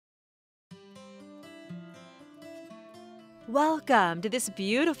Welcome to this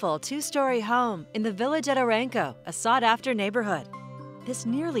beautiful two-story home in the village at Orenco, a sought-after neighborhood. This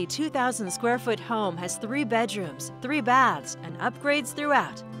nearly 2,000 square foot home has 3 bedrooms, 3 baths, and upgrades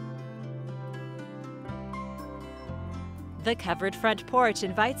throughout. The covered front porch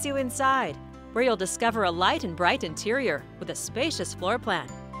invites you inside, where you'll discover a light and bright interior with a spacious floor plan.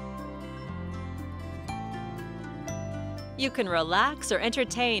 You can relax or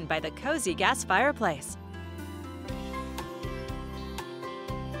entertain by the cozy gas fireplace.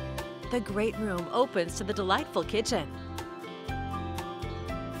 The great room opens to the delightful kitchen.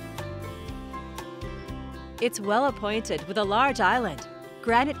 It's well appointed with a large island,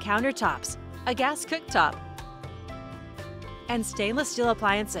 granite countertops, a gas cooktop, and stainless steel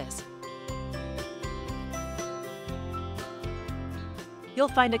appliances. You'll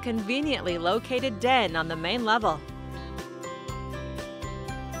find a conveniently located den on the main level.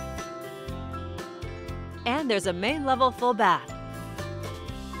 And there's a main level full bath.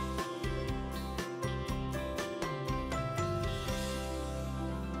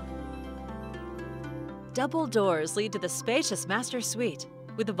 Double doors lead to the spacious master suite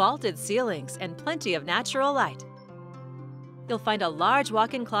with vaulted ceilings and plenty of natural light. You'll find a large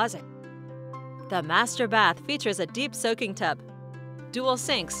walk-in closet. The master bath features a deep soaking tub, dual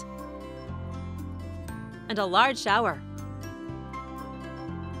sinks, and a large shower.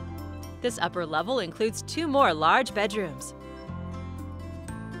 This upper level includes 2 more large bedrooms.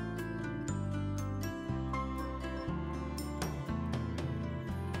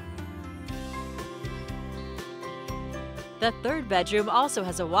 The 3rd bedroom also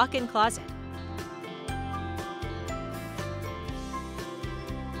has a walk-in closet.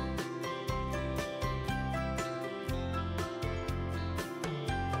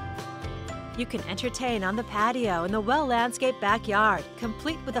 You can entertain on the patio in the well-landscaped backyard,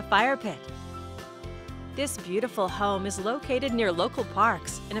 complete with a fire pit. This beautiful home is located near local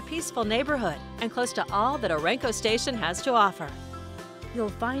parks in a peaceful neighborhood and close to all that Orenco Station has to offer. You'll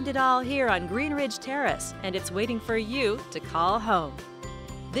find it all here on Greenridge Terrace, and it's waiting for you to call home.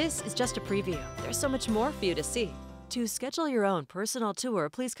 This is just a preview. There's so much more for you to see. To schedule your own personal tour,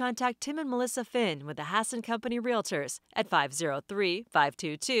 please contact Tim and Melissa Finn with the Hasson Company Realtors at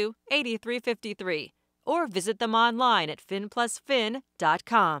 503-522-8353 or visit them online at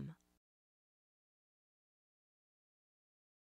finplusfin.com.